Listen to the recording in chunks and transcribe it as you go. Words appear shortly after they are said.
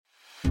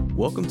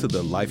Welcome to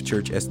the Life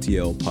Church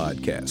STL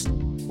podcast.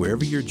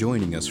 Wherever you're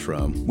joining us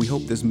from, we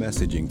hope this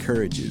message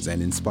encourages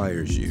and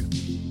inspires you.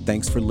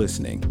 Thanks for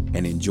listening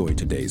and enjoy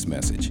today's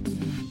message.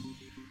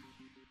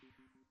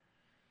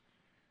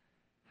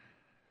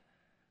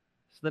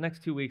 So the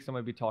next 2 weeks, I'm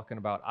going to be talking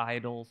about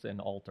idols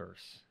and altars.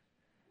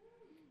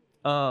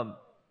 And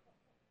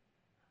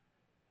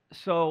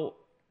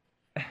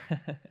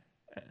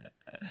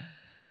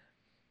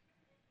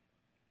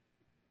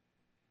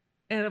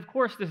of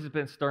course, this has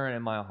been stirring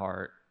in my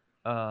heart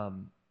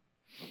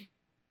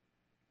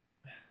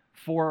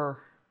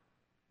for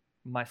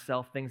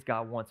myself, things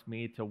God wants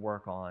me to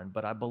work on,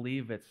 but I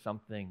believe it's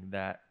something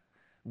that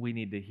we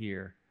need to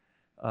hear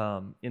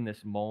in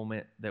this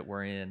moment that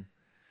we're in.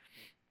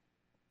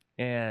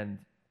 And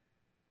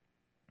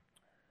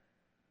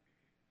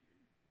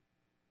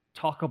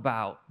talk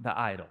about the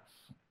idols.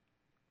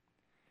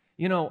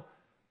 You know,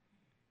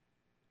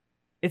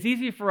 it's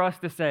easy for us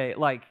to say,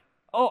 like,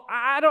 oh,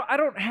 I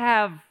don't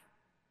have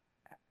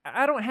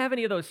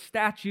any of those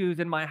statues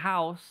in my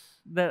house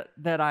that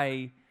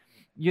I,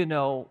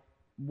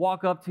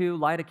 walk up to,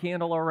 light a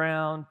candle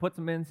around, put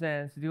some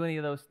incense, do any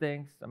of those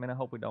things. I mean, I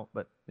hope we don't,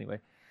 but anyway.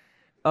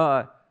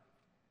 I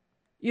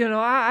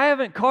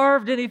haven't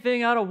carved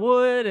anything out of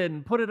wood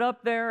and put it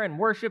up there and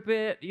worship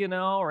it,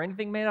 or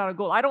anything made out of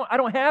gold. I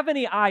don't have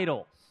any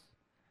idols,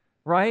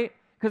 right?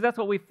 Because that's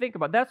what we think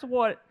about. That's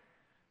what,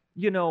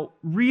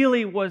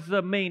 really was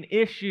the main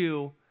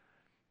issue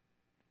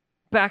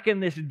back in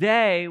this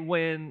day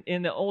when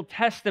in the Old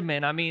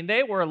Testament, I mean,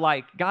 they were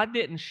like, God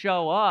didn't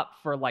show up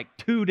for like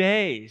 2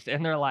 days,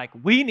 and they're like,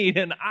 we need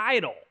an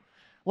idol.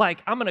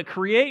 Like, I'm going to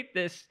create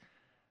this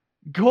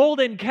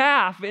golden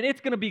calf, and it's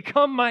going to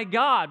become my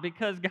God,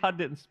 because God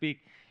didn't speak,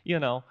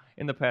 in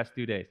the past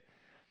 2 days.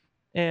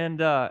 And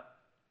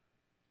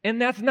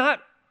that's not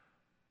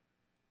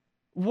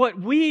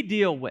what we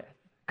deal with,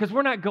 because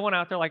we're not going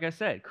out there, like I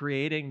said,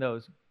 creating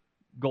those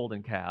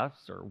golden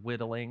calves or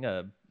whittling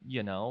a,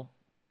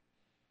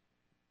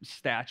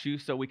 statue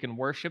so we can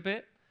worship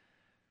it.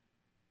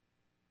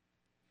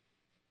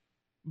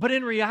 But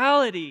in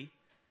reality,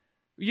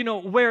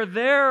 where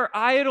their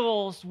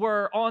idols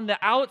were on the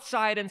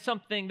outside and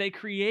something they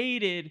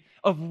created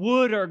of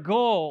wood or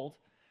gold,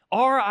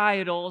 our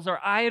idols are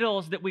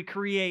idols that we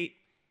create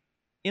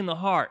in the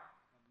heart.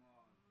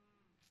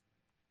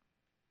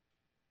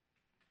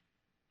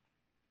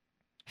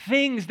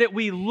 Things that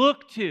we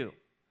look to.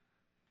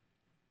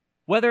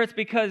 Whether it's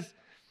because,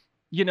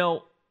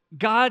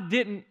 God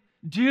didn't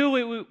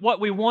do what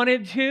we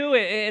wanted to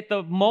at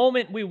the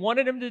moment we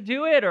wanted him to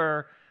do it,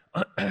 or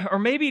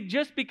maybe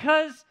just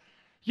because,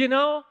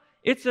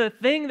 it's a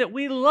thing that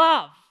we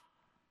love.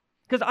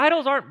 Because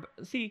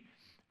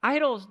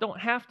idols don't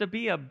have to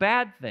be a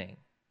bad thing.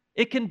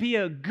 It can be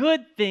a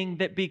good thing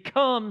that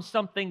becomes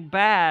something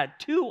bad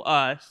to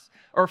us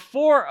or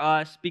for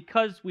us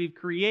because we've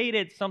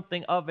created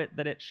something of it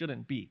that it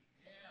shouldn't be.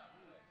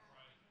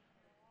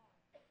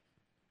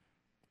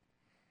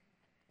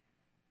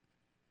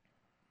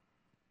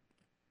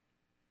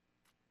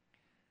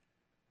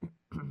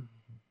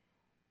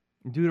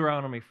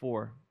 Deuteronomy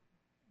 4,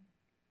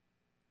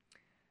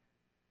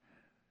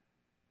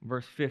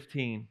 verse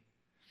 15,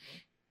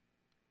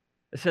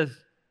 it says,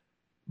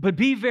 "But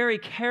be very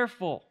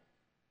careful.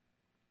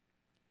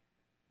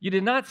 You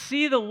did not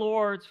see the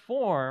Lord's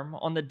form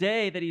on the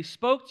day that he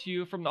spoke to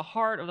you from the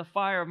heart of the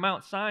fire of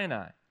Mount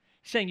Sinai."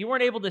 He's saying you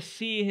weren't able to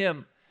see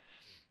him.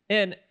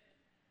 And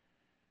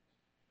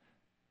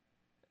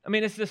I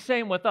mean, it's the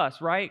same with us,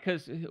 right?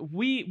 Because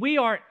we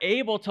aren't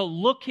able to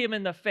look him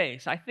in the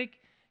face. I think,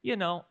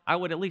 I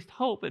would at least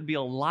hope it'd be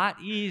a lot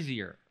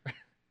easier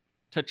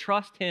to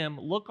trust him,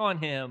 look on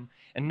him,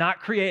 and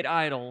not create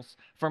idols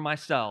for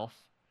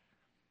myself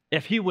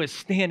if he was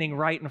standing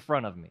right in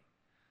front of me.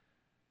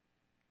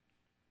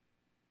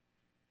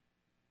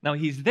 Now,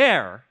 he's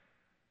there,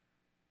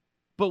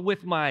 but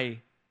with my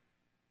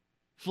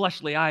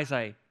fleshly eyes,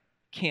 I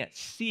can't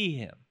see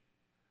him.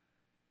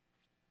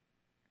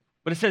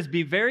 But it says,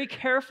 be very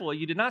careful.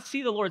 You did not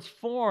see the Lord's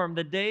form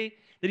the day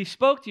that he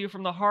spoke to you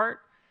from the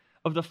heart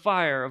of the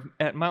fire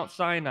at Mount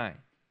Sinai.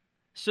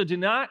 So do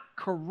not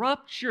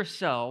corrupt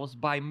yourselves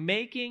by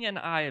making an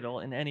idol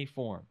in any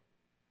form,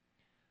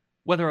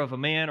 whether of a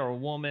man or a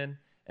woman,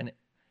 an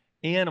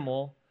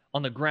animal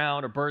on the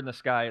ground or bird in the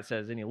sky. It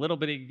says any little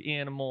bitty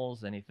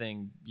animals,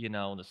 anything,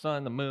 the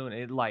sun, the moon.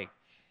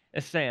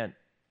 It's saying,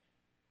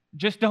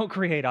 just don't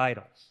create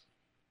idols.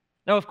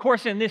 Now, of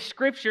course, in this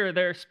scripture,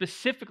 they're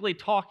specifically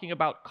talking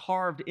about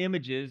carved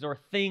images or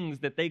things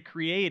that they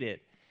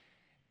created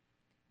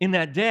in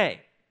that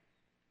day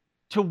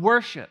to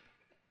worship.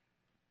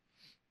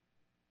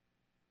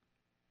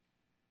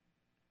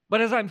 But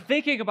as I'm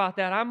thinking about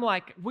that, I'm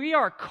like, we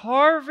are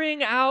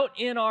carving out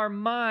in our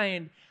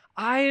mind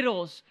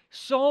idols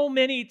so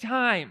many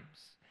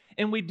times,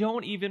 and we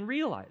don't even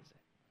realize it.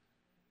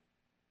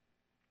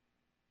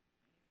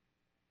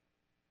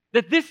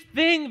 That this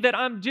thing that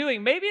I'm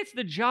doing, maybe it's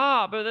the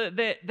job or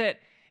that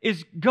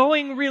is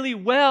going really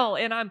well,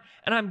 and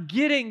I'm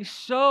getting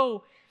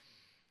so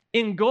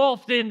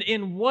engulfed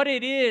in what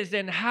it is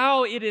and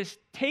how it is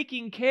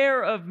taking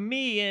care of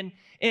me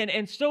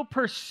and so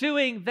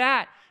pursuing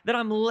that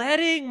I'm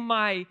letting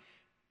my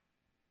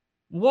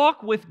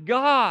walk with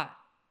God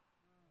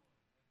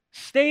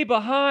stay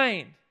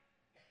behind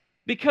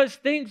because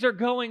things are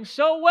going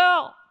so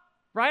well,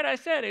 right? I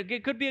said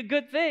it could be a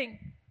good thing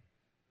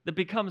that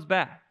becomes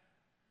bad.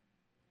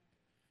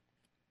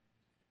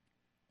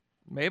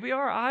 Maybe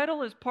our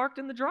idol is parked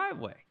in the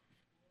driveway.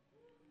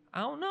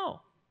 I don't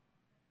know.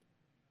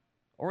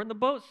 Or in the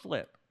boat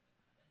slip.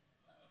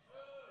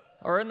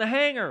 Or in the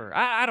hangar.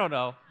 I don't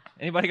know.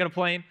 Anybody got a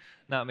plane?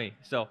 Not me.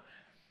 So,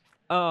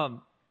 but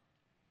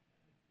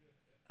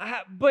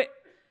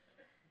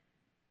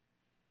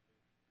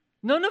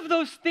none of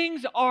those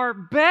things are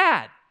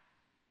bad.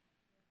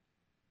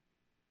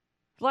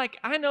 Like,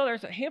 I know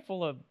there's a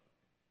handful of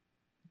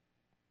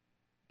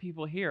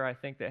people here, I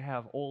think, that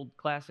have old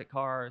classic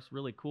cars,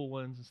 really cool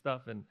ones and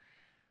stuff, and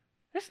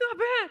it's not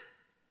bad.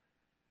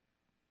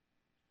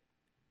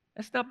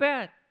 It's not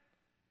bad.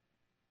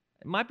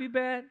 It might be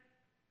bad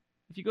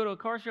if you go to a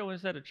car show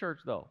instead of church,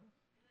 though.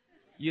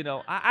 You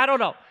know, I don't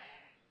know.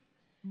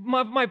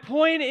 My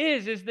point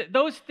is that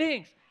those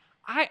things,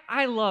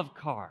 I love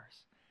cars.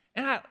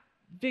 And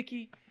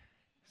Vicky,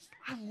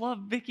 I love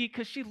Vicky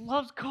because she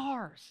loves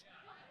cars.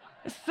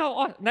 It's so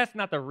awesome. That's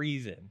not the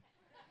reason.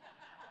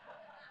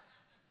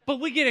 But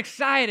we get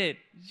excited.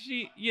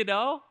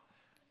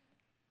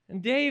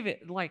 And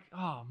David, like,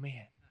 oh,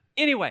 man.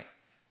 Anyway,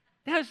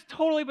 that's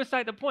totally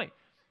beside the point.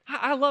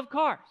 I love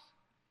cars.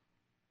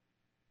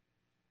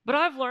 But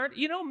I've learned,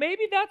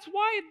 maybe that's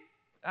why,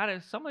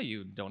 some of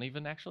you don't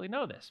even actually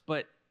know this,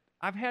 but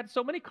I've had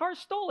so many cars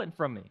stolen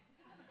from me.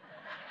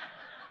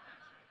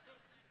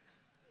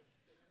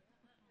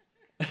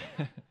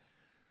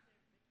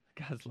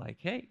 God's like,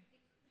 hey,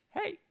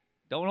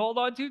 don't hold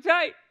on too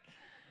tight.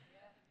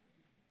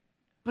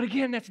 But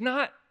again, that's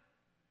not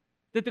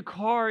that the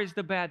car is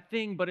the bad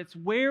thing, but it's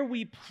where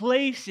we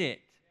place it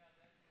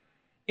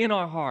in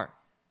our heart.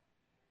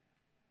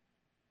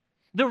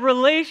 The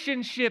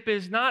relationship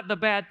is not the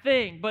bad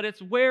thing, but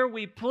it's where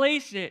we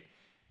place it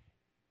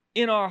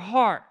in our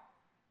heart.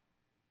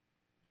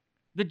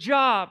 The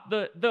job,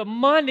 the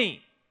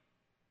money.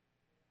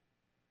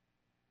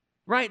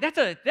 Right? That's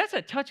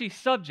a touchy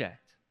subject.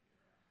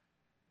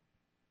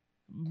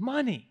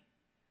 Money.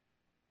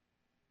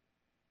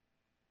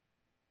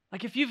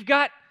 Like if you've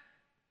got,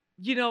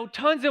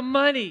 tons of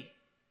money,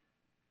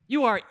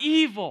 you are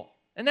evil.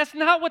 And that's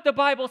not what the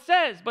Bible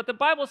says. But the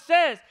Bible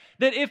says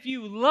that if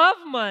you love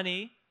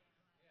money,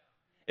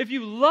 it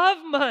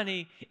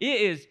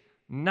is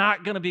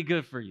not going to be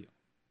good for you.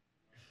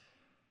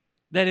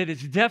 That it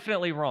is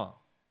definitely wrong.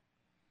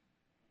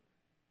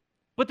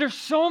 But there's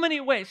so many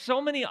ways,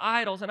 so many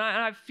idols, and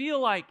I feel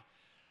like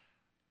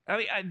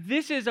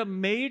this is a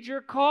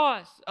major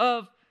cause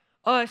of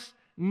us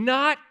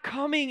not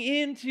coming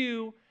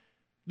into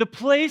the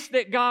place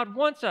that God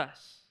wants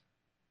us.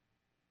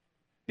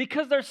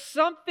 Because there's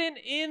something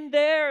in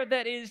there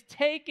that is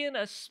taking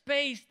a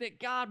space that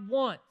God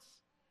wants.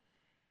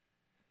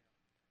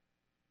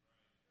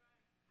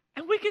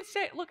 And we can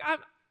say, look, I'm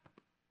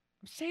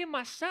saying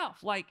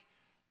myself, like,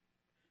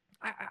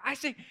 I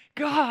say,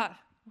 God,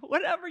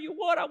 whatever you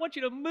want, I want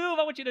you to move,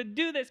 I want you to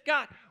do this.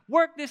 God,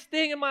 work this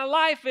thing in my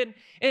life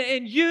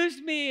and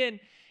use me, and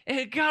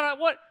God, I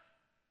want.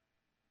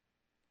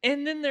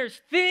 And then there's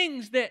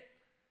things that,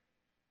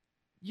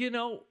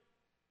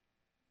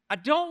 I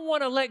don't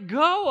want to let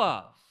go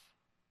of.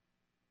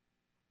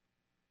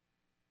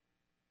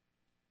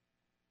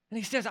 And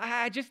he says,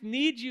 I just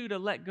need you to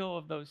let go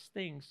of those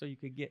things so you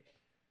could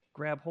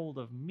grab hold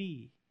of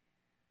me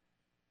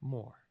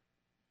more.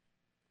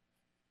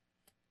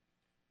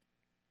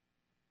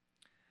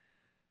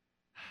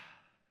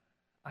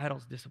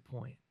 Idols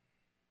disappoint.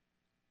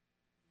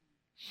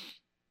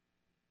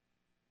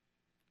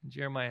 In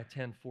Jeremiah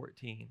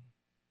 10:14.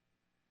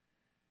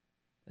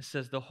 It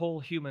says, the whole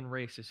human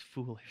race is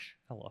foolish.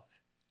 I love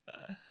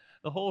it.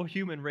 The whole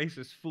human race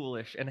is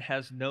foolish and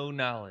has no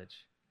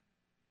knowledge.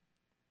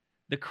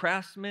 The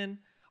craftsmen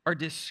are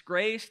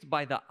disgraced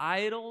by the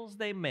idols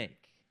they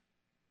make.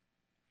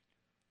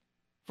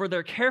 For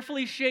their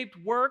carefully shaped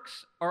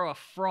works are a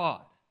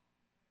fraud.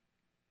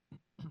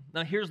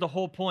 Now here's the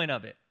whole point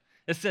of it.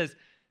 It says,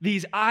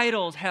 these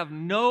idols have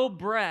no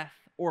breath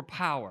or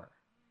power.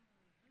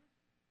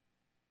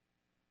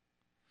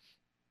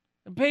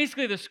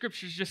 Basically, the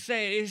scriptures just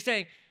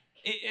say,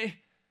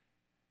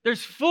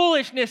 there's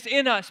foolishness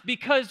in us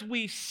because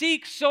we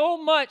seek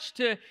so much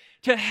to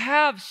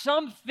have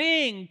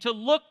something to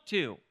look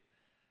to,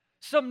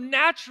 some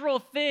natural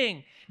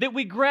thing that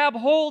we grab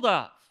hold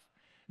of,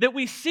 that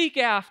we seek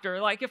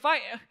after. Like if I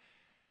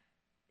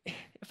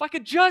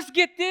could just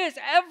get this,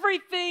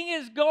 everything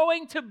is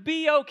going to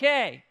be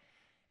okay.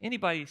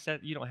 Anybody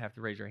said, you don't have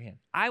to raise your hand.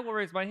 I will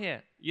raise my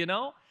hand,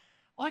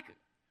 Like,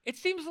 it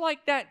seems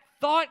like that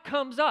thought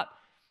comes up.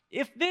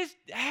 If this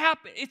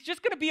happens, it's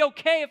just going to be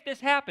okay if this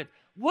happens.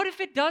 What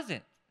if it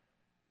doesn't?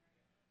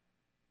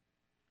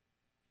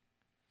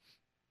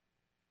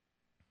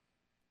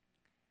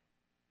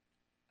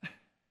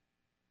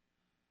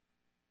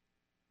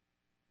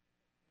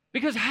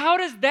 Because how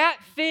does that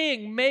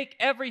thing make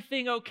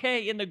everything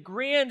okay in the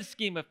grand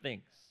scheme of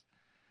things?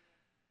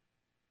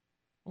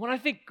 When I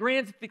think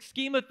grand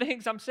scheme of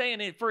things, I'm saying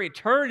it for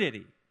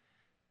eternity.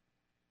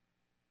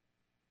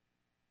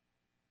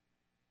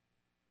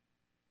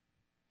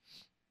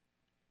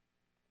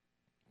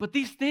 But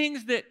these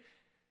things that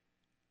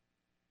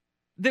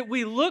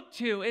we look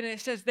to, and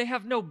it says they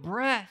have no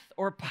breath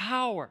or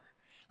power.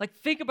 Like,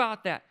 think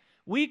about that.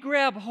 We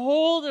grab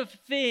hold of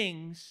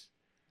things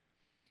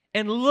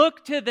and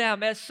look to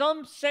them as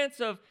some sense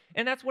of,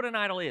 and that's what an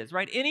idol is,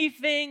 right?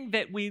 Anything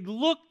that we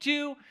look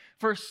to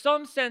for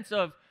some sense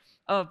of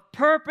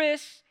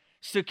purpose,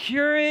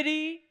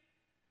 security,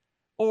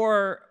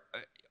 or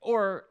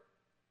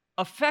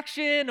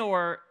affection,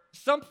 or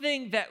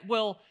something that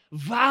will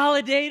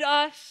validate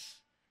us.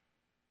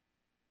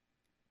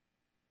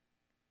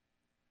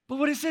 But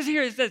what it says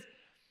here, it says,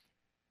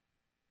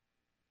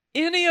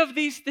 any of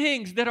these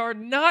things that are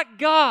not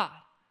God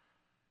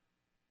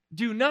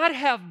do not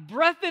have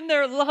breath in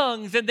their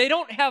lungs, and they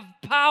don't have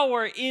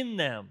power in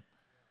them.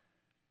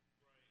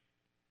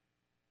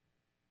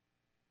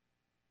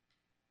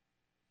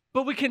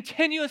 But we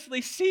continuously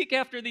seek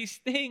after these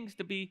things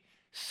to be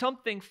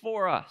something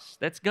for us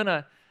that's going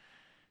to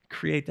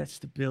create that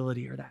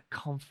stability or that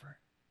comfort.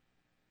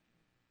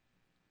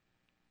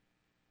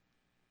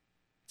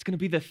 It's going to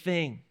be the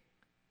thing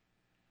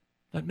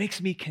that makes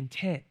me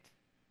content.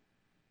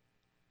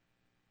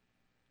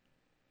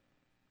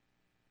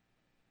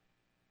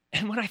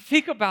 And when I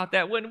think about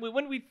that, when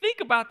we think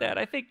about that,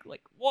 I think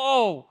like,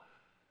 whoa.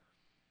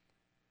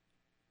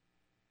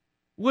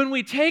 When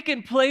we take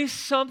and place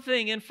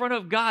something in front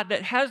of God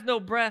that has no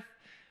breath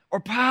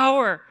or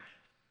power,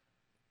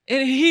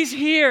 and He's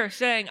here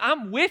saying,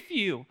 I'm with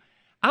you.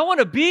 I want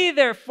to be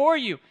there for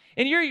you.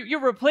 And you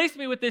replaced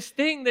me with this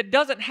thing that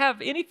doesn't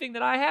have anything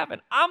that I have.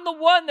 And I'm the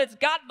one that's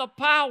got the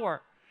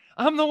power.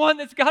 I'm the one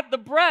that's got the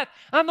breath.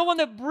 I'm the one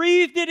that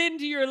breathed it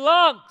into your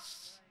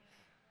lungs.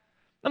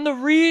 I'm the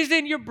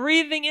reason you're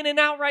breathing in and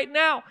out right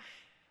now.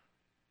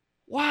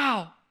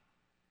 Wow.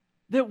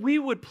 That we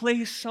would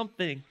place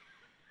something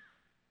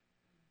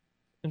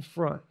in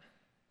front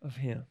of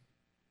Him.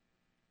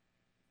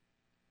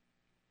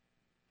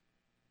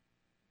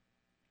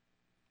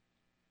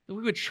 That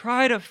we would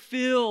try to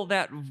fill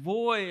that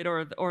void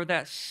or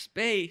that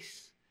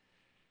space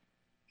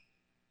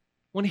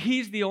when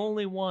He's the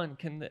only one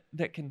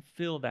that can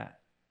fill that.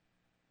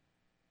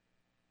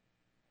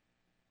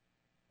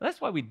 That's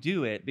why we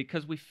do it,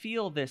 because we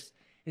feel this,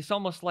 it's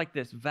almost like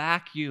this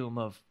vacuum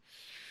of,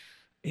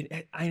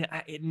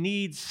 it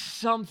needs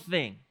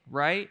something,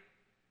 right?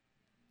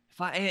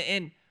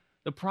 And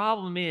the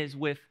problem is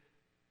with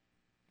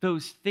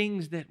those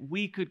things that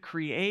we could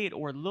create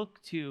or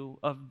look to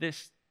of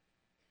this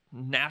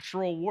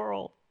natural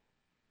world.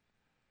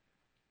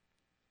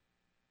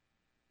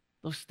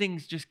 Those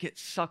things just get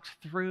sucked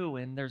through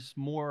and there's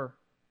more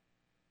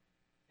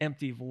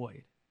empty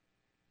void.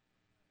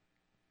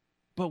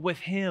 But with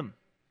Him,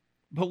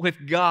 but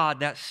with God,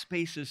 that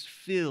space is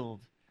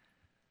filled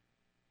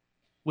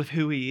with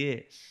who He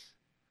is.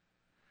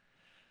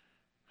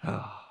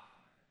 Oh.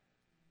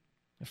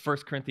 In 1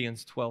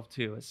 Corinthians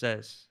 12:2, it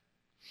says,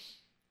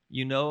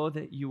 you know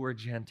that you were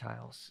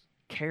Gentiles,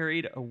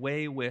 carried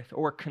away with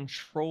or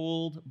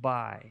controlled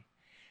by,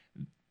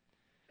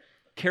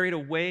 carried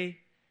away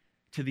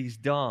to these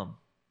dumb,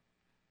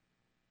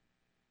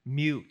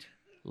 mute,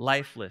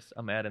 lifeless.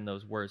 I'm adding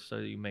those words so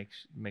you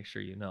make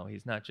sure you know.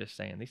 He's not just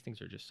saying these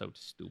things are just so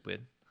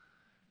stupid.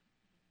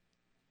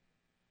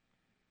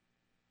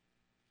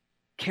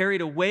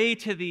 Carried away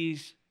to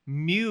these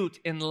mute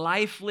and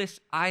lifeless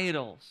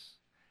idols,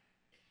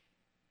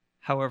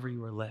 however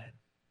you were led.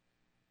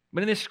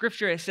 But in this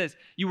scripture it says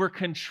you were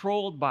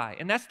controlled by,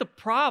 and that's the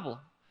problem.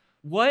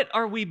 What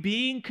are we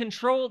being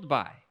controlled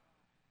by?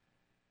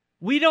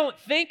 We don't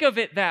think of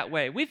it that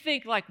way. We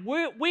think like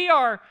we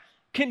are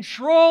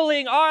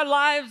controlling our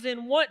lives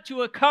and want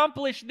to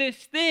accomplish this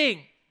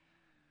thing.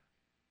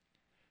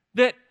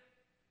 That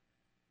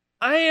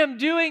I am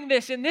doing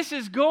this and this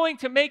is going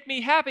to make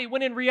me happy,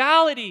 when in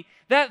reality,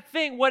 that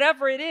thing,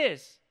 whatever it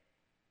is,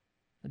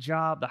 the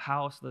job, the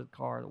house, the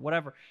car,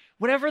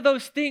 whatever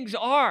those things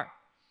are,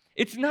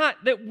 it's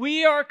not that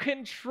we are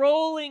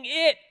controlling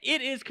it.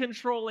 It is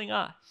controlling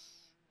us.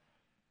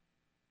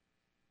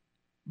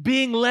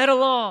 Being led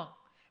along.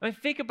 I mean,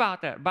 think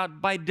about that,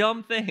 by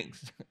dumb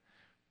things.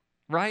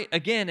 Right?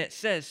 Again, it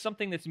says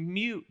something that's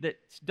mute, that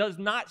does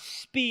not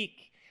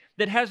speak,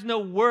 that has no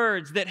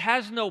words, that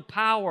has no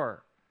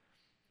power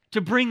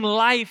to bring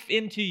life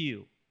into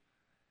you.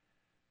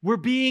 We're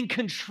being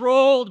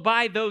controlled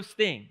by those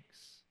things.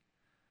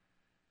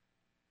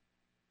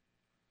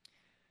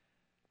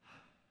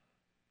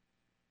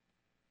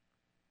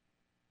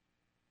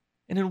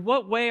 And in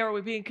what way are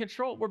we being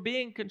controlled? We're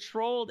being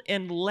controlled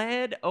and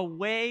led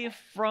away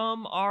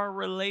from our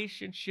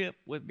relationship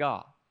with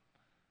God.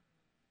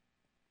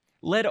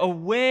 Led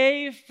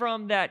away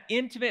from that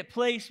intimate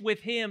place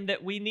with Him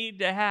that we need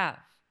to have.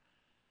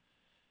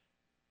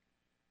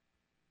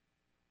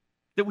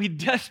 That we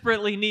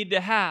desperately need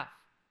to have.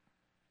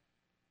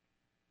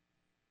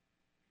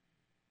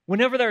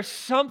 whenever there's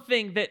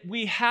something that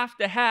we have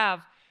to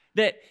have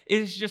that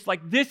is just like,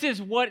 this is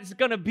what it's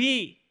going to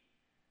be.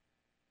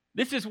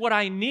 This is what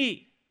I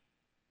need.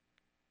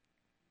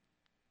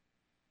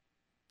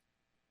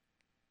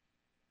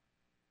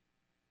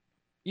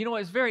 You know,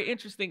 it's very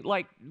interesting.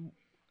 Like,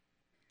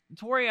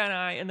 Tori and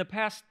I, in the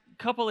past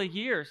couple of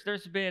years,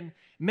 there's been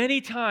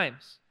many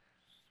times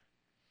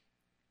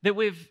that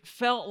we've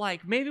felt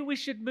like maybe we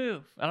should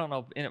move. I don't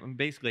know, and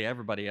basically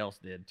everybody else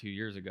did 2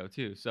 years ago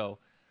too, so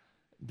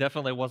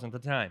definitely wasn't the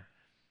time.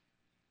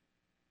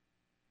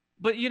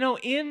 But you know,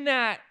 in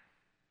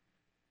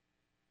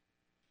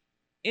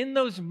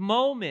those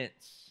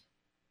moments,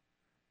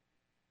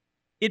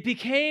 it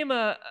became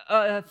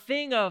a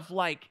thing of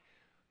like,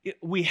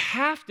 we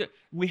have to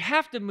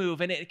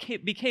move, and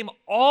it became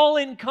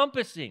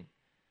all-encompassing,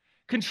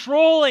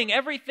 controlling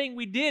everything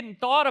we did and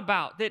thought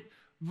about, that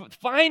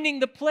finding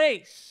the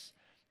place,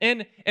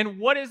 and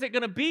what is it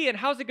going to be, and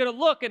how's it going to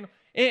look, and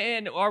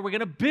are we going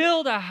to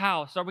build a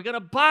house? Are we going to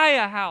buy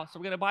a house? Are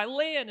we going to buy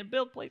land and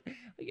build place?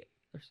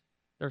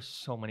 There's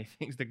so many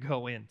things that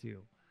go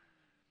into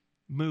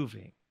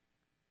moving.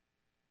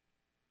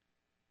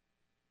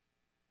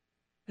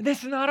 And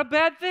this is not a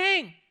bad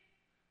thing.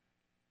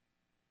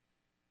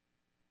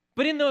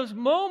 But in those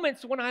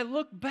moments, when I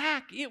look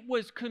back, it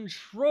was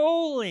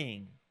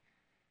controlling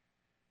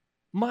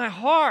my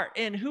heart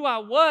and who I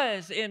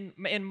was and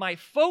my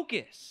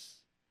focus,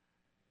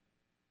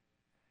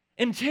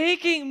 and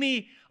taking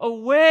me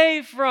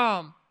away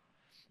from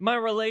my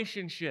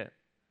relationship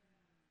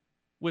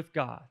with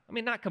God. I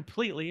mean, not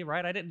completely,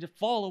 right? I didn't just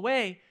fall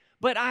away,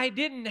 but I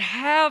didn't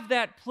have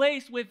that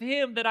place with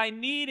Him that I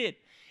needed,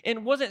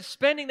 and wasn't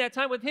spending that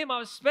time with Him. I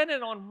was spending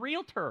it on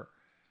Realtor,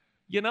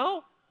 you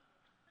know?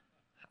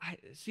 I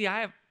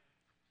have,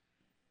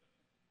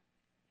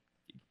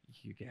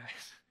 you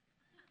guys.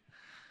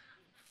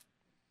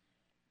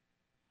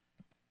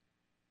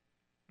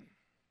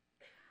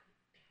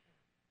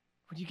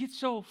 When you get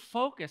so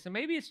focused, and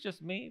maybe it's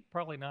just me,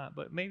 probably not,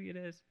 but maybe it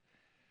is,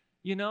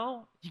 you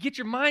know? You get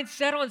your mind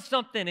set on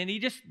something, and you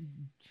just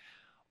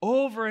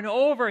over and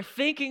over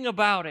thinking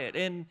about it,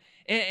 and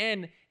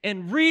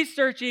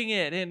researching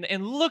it,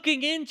 and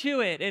looking into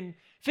it, and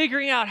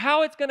figuring out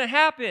how it's going to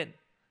happen.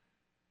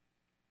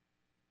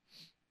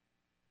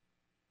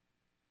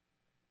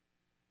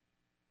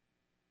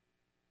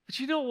 But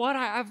you know what?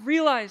 I've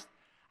realized,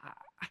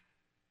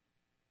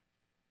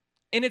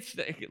 and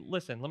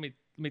listen, let me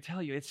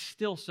tell you, it's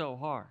still so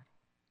hard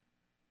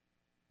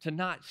to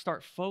not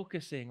start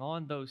focusing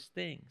on those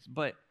things.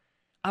 But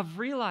I've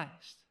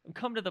realized, I've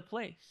come to the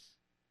place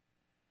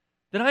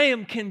that I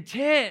am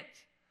content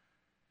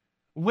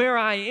where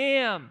I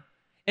am.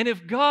 And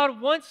if God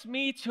wants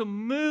me to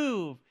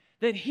move,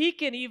 that He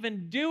can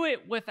even do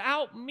it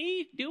without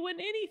me doing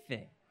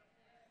anything.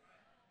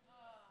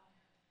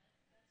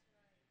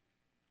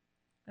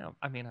 Now,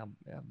 I mean, I'll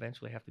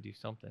eventually have to do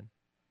something,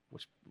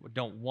 which I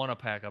don't want to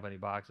pack up any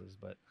boxes,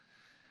 but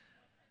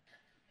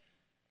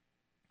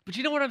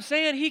you know what I'm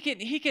saying?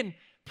 He can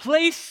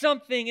place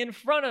something in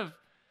front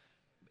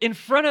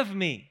of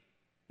me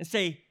and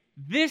say,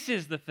 this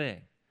is the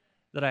thing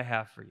that I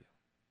have for you.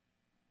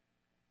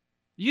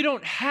 You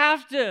don't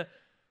have to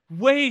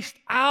waste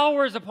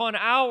hours upon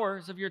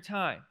hours of your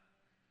time.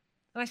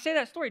 And I say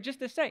that story just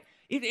to say,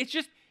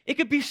 it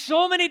could be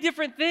so many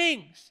different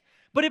things,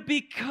 but it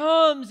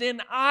becomes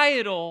an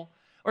idol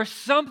or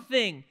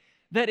something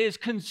that is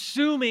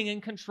consuming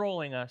and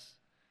controlling us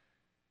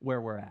where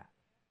we're at.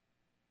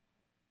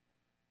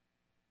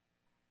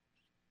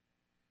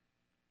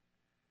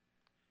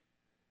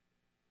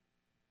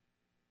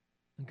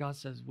 And God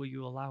says, will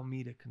you allow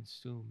me to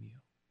consume you?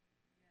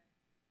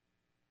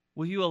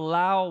 Will you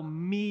allow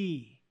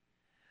me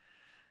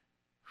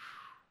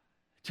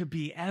to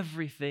be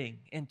everything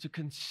and to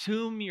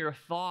consume your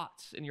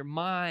thoughts and your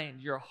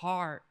mind, your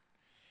heart,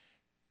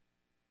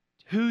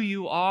 who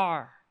you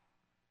are?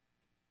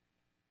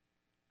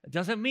 It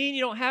doesn't mean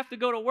you don't have to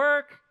go to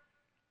work,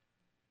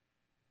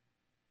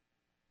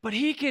 but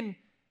He can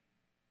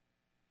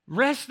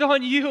rest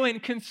on you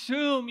and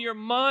consume your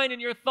mind and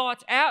your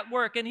thoughts at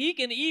work, and He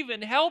can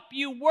even help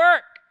you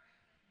work.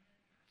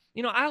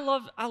 You know, I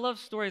love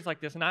stories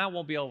like this, and I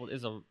won't be able,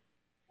 is an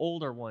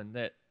older one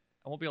that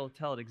I won't be able to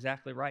tell it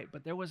exactly right,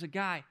 but there was a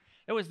guy,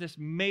 there was this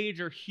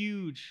major,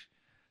 huge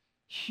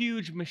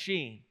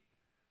machine,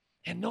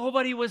 and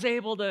nobody was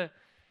able to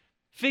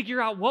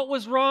figure out what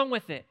was wrong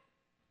with it.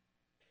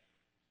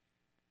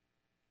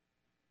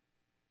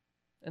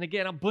 And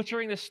again, I'm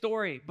butchering this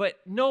story, but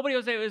nobody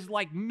was able, it was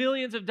like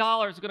millions of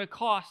dollars going to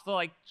cost to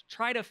like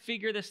try to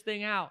figure this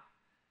thing out.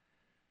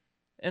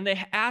 And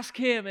they ask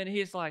him, and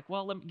he's like,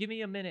 well, give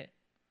me a minute.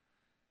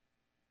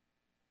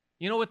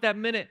 You know, with that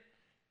minute,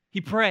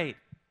 he prayed.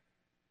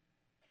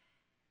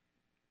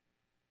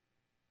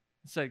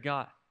 And said,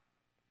 God,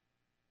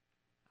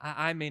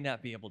 I may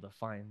not be able to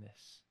find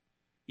this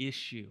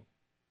issue,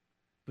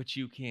 but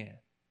you can.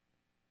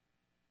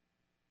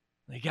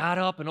 They got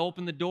up and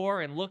opened the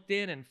door and looked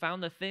in and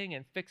found the thing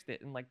and fixed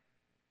it in like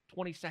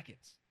 20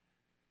 seconds.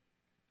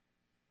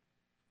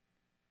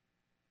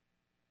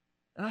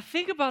 And I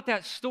think about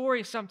that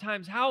story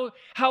sometimes, how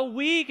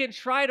we can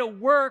try to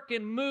work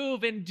and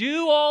move and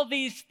do all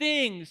these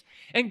things.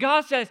 And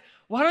God says,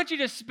 why don't you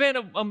just spend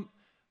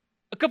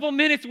a couple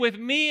minutes with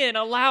me and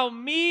allow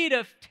me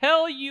to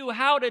tell you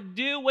how to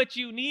do what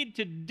you need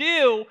to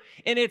do,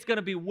 and it's going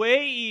to be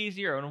way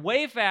easier and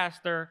way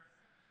faster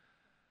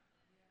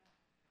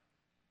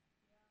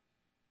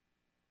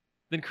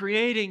than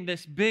creating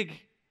this big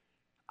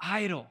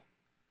idol,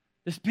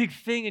 this big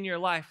thing in your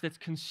life that's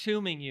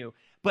consuming you.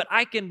 But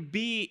I can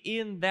be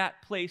in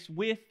that place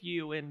with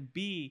you and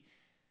be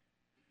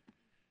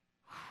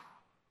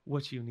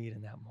what you need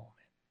in that moment.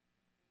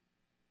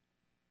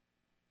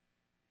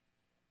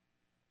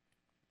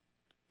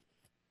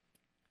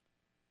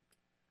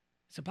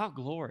 It's about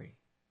glory.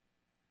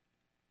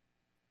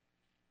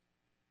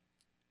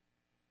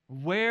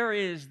 Where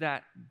is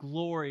that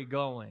glory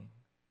going?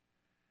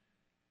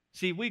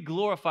 See, we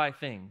glorify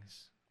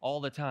things all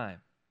the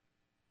time.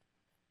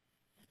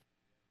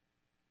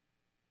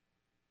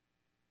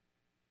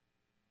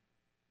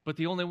 But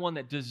the only one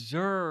that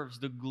deserves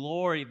the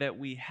glory that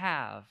we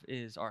have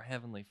is our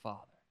Heavenly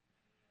Father,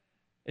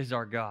 is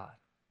our God.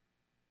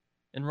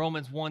 In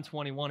Romans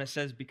 1:21, it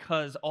says,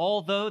 because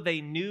although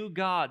they knew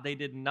God, they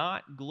did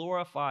not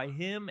glorify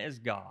Him as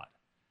God,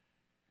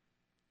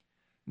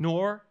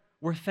 nor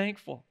were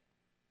thankful,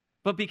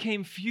 but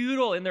became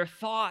futile in their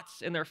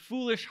thoughts, and their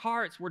foolish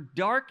hearts were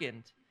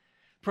darkened.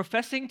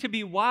 Professing to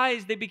be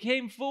wise, they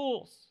became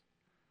fools.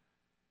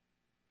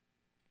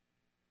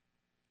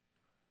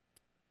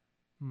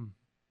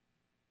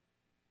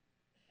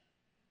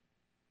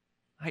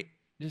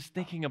 Just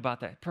thinking about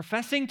that.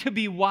 Professing to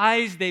be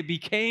wise, they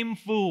became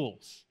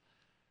fools.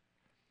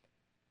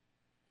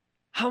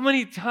 How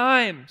many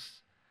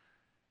times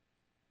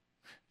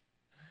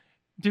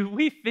do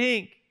we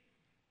think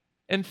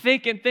and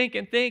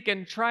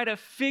try to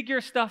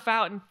figure stuff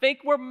out and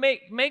think we're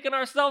making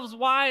ourselves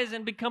wise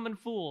and becoming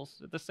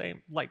fools at the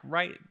same,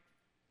 right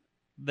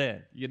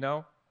then,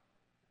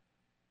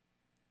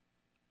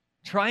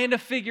 Trying to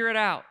figure it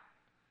out.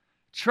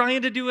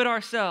 Trying to do it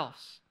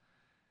ourselves.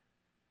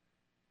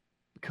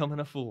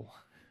 Becoming a fool.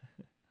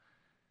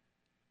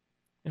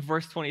 In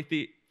verse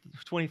 23,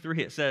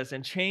 it says,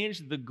 and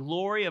changed the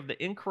glory of the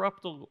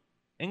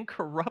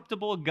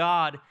incorruptible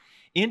God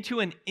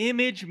into an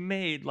image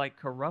made like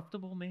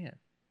corruptible man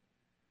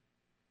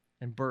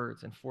and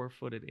birds and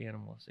four-footed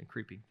animals and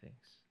creeping things.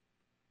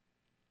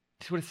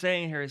 That's what it's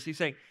saying here. He's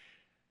saying,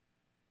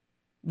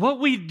 what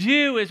we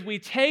do is we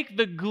take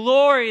the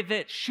glory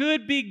that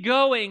should be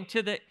going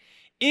to the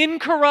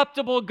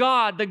incorruptible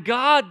God, the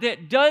God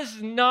that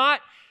does not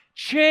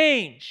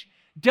change,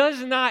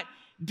 does not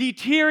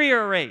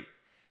deteriorate,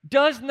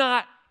 does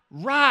not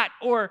rot,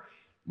 or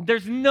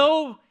there's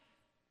no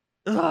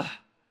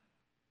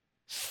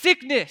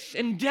sickness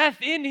and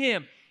death in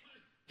Him.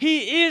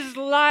 He is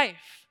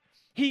life.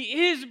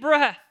 He is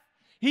breath.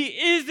 He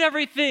is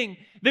everything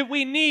that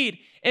we need.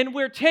 And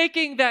we're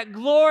taking that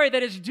glory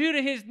that is due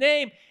to His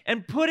name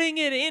and putting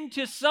it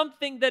into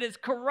something that is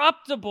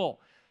corruptible,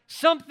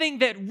 something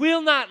that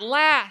will not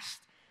last.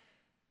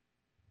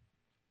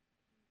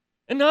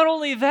 And not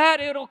only that,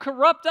 it'll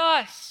corrupt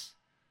us.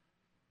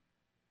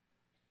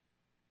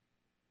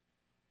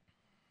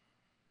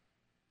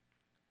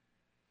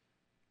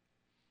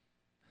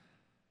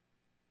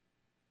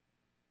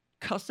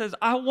 God says,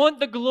 I want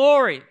the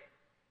glory.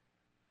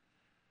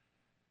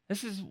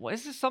 This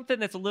is something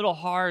that's a little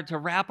hard to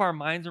wrap our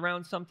minds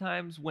around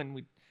sometimes when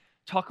we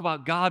talk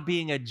about God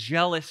being a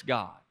jealous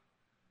God.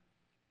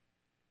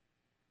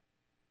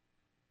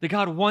 That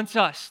God wants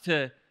us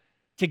to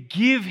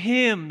give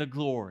Him the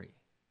glory.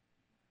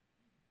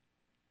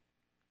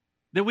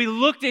 That we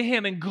look to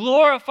Him and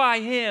glorify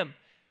Him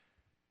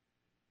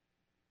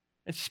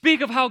and speak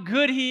of how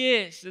good He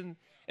is and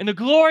the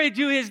glory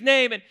due His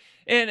name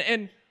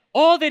and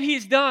all that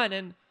He's done.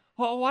 And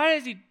why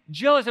is He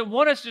jealous and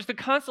want us just to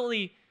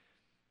constantly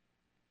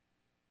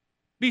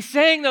be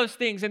saying those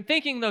things and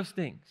thinking those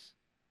things?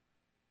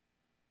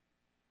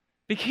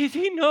 Because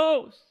He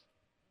knows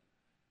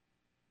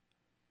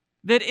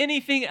that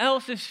anything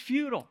else is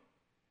futile.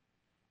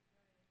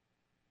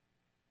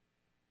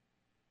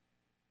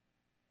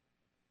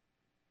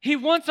 He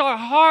wants our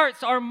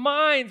hearts, our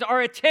minds, our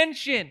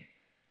attention.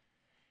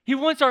 He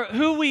wants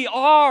who we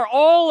are,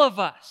 all of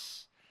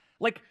us.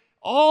 Like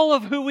all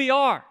of who we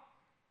are.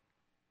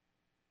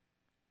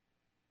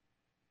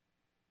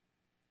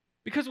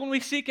 Because when we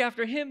seek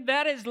after Him,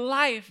 that is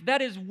life.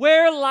 That is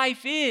where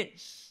life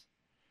is.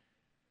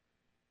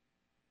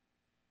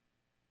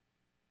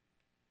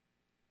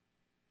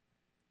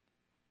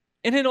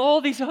 And in all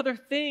these other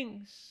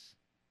things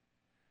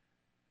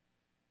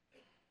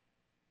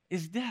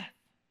is death.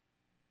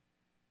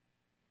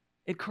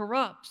 It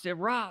corrupts, it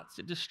rots,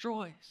 it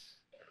destroys.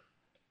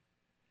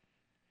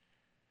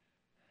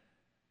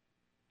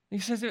 He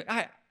says,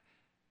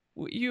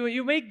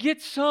 you may get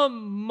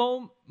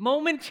some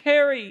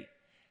momentary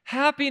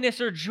happiness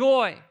or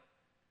joy,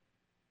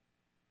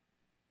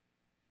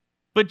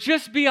 but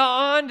just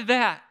beyond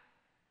that,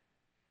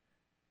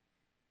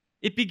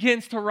 it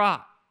begins to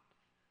rot.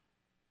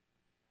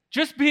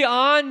 Just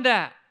beyond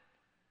that,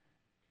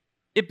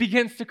 it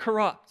begins to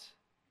corrupt.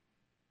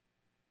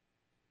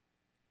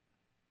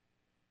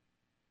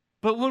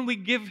 But when we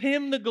give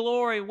him the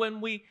glory,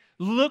 when we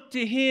look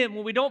to him,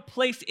 when we don't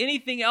place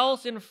anything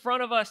else in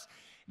front of us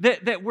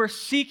that we're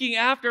seeking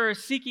after or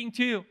seeking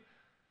to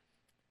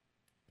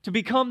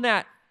become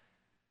that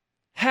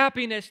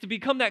happiness, to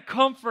become that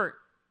comfort,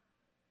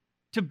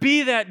 to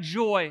be that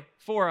joy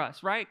for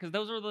us, right? Because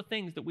those are the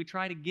things that we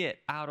try to get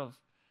out of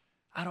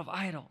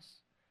idols.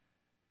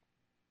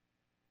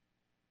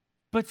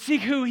 But see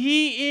who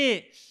he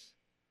is.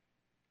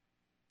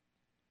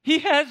 He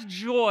has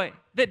joy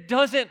that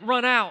doesn't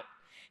run out.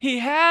 He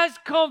has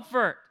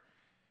comfort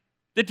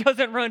that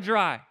doesn't run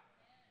dry.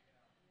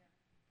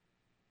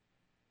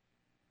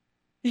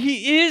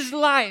 He is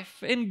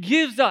life and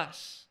gives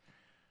us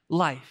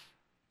life.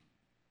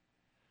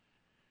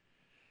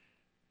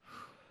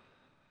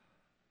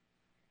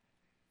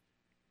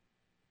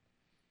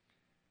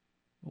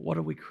 What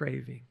are we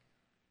craving?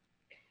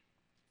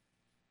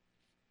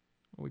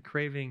 Are we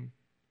craving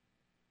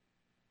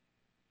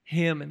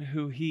him and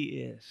who he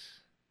is?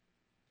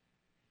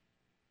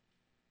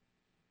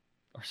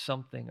 Or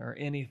something or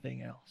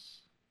anything else?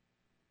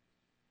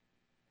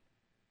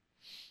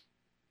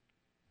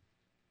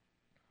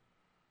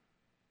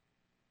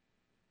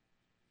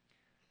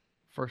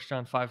 1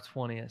 John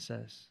 5:20 it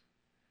says,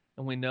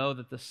 and we know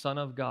that the Son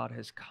of God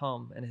has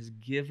come and has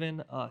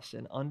given us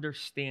an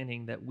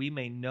understanding that we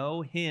may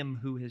know him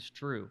who is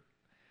true.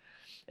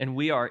 And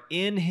we are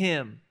in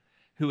him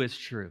who is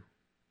true,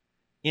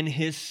 in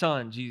his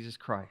Son, Jesus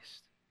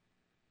Christ.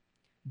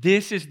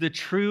 This is the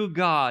true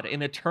God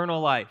in eternal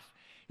life.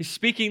 He's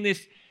speaking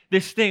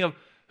this thing of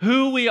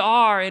who we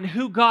are and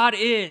who God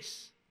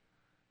is.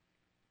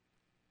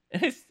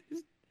 And it's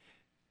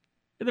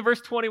in the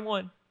verse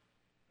 21.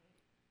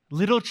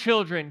 Little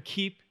children,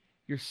 keep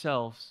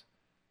yourselves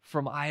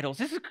from idols.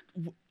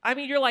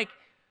 You're like,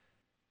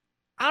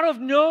 out of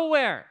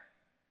nowhere.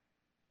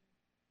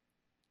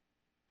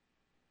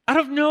 Out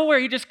of nowhere,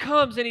 he just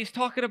comes and he's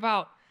talking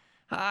about,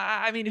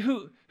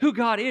 who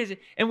God is.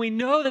 And we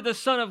know that the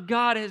Son of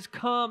God has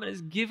come and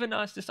has given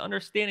us this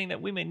understanding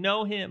that we may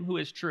know him who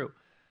is true.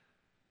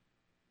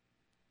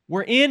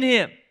 We're in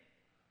him. And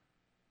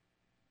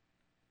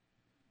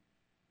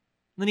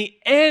then he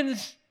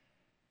ends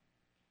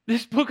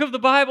this book of the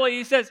Bible,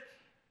 he says,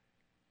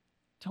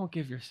 don't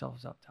give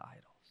yourselves up to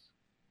idols.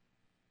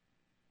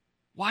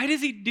 Why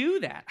does he do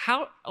that?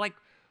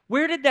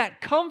 Where did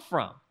that come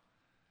from?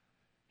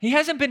 He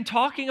hasn't been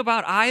talking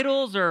about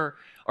idols or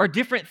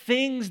different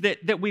things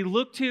that we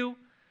look to.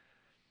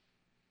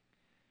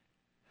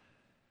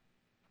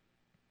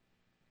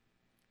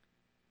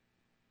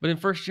 But in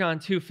 1 John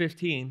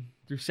 2:15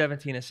 through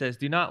 17, it says,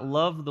 do not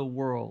love the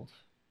world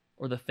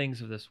or the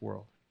things of this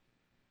world.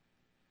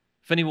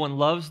 If anyone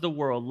loves the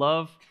world,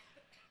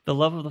 the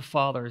love of the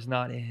Father is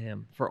not in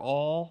him. For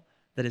all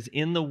that is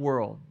in the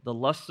world, the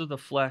lust of the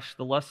flesh,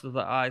 the lust of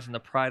the eyes, and the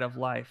pride of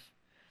life,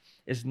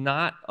 is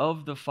not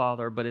of the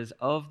Father, but is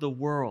of the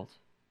world.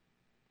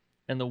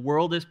 And the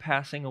world is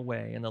passing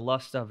away, and the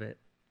lust of it.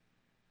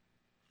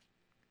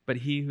 But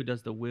he who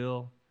does the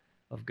will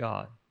of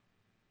God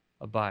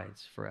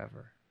abides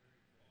forever.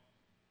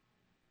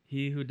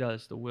 He who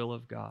does the will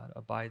of God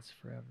abides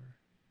forever.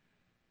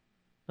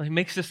 He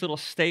makes this little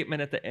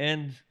statement at the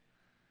end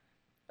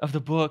of the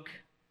book.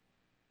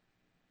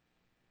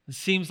 It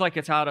seems like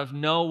it's out of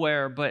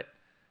nowhere, but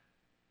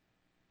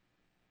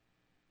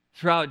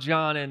throughout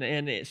John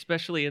and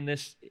especially in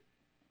this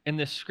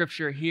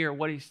scripture here,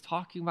 what he's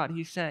talking about,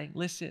 he's saying,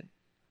 listen,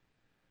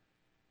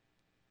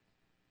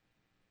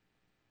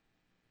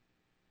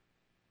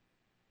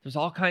 there's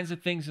all kinds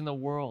of things in the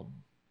world.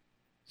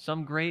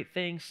 Some great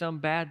things, some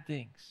bad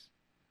things.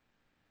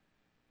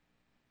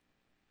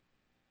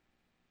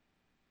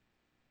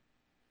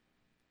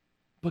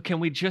 But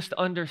can we just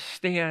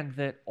understand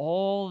that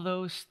all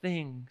those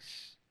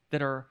things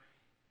that are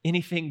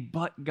anything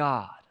but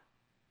God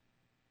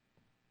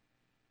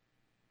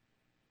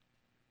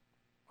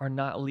are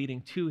not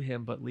leading to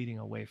him, but leading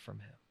away from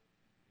him?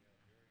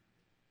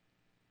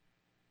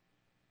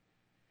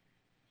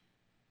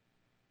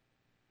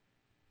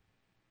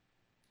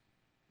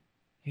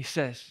 He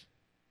says,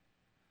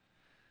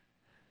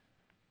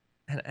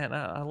 and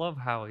I love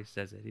how he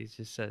says it. He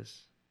just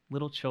says,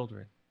 little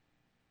children.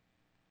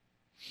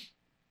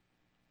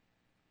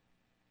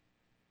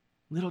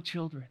 Little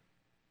children.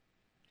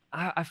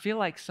 I feel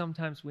like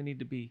sometimes we need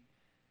to be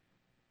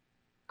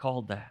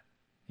called that,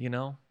 you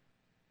know?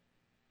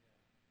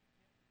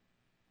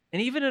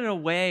 And even in a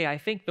way, I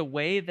think the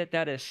way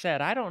that is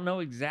said, I don't know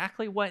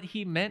exactly what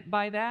he meant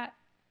by that.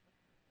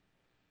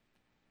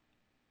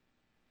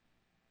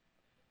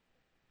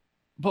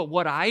 But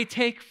what I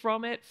take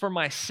from it for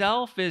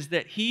myself is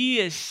that he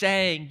is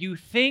saying, you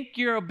think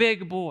you're a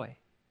big boy.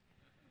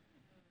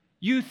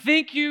 You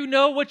think you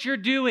know what you're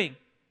doing.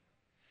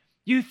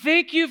 You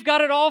think you've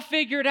got it all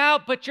figured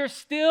out, but you're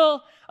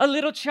still a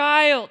little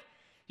child.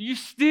 You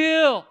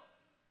still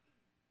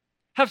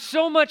have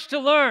so much to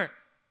learn.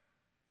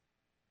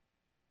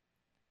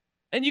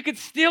 And you could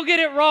still get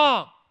it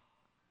wrong.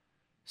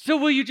 So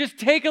will you just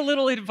take a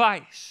little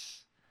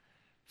advice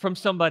from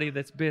somebody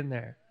that's been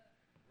there?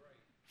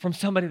 From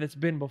somebody that's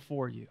been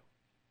before you? It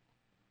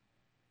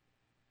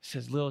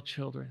says, little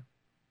children,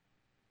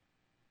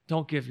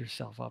 don't give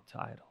yourself up to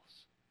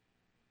idols.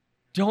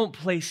 Don't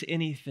place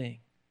anything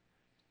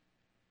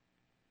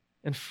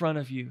in front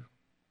of you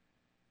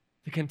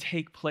that can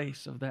take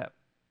place of that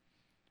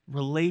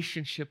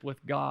relationship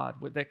with God,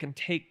 that can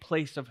take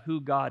place of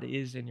who God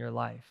is in your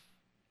life.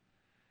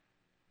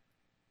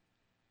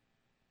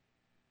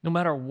 No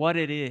matter what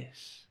it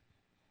is,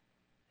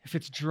 if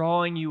it's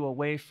drawing you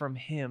away from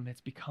Him,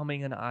 it's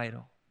becoming an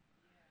idol.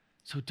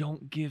 So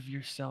don't give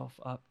yourself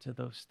up to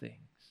those things.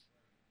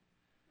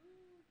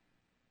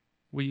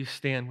 Will you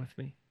stand with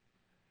me?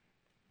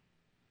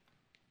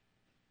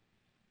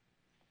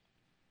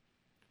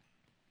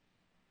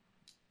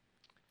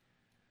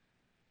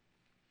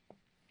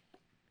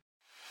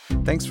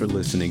 Thanks for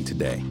listening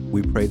today.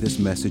 We pray this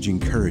message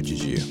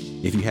encourages you.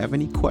 If you have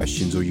any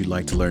questions or you'd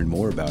like to learn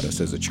more about us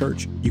as a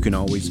church, you can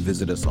always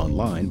visit us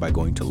online by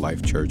going to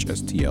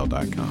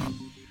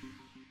lifechurchstl.com.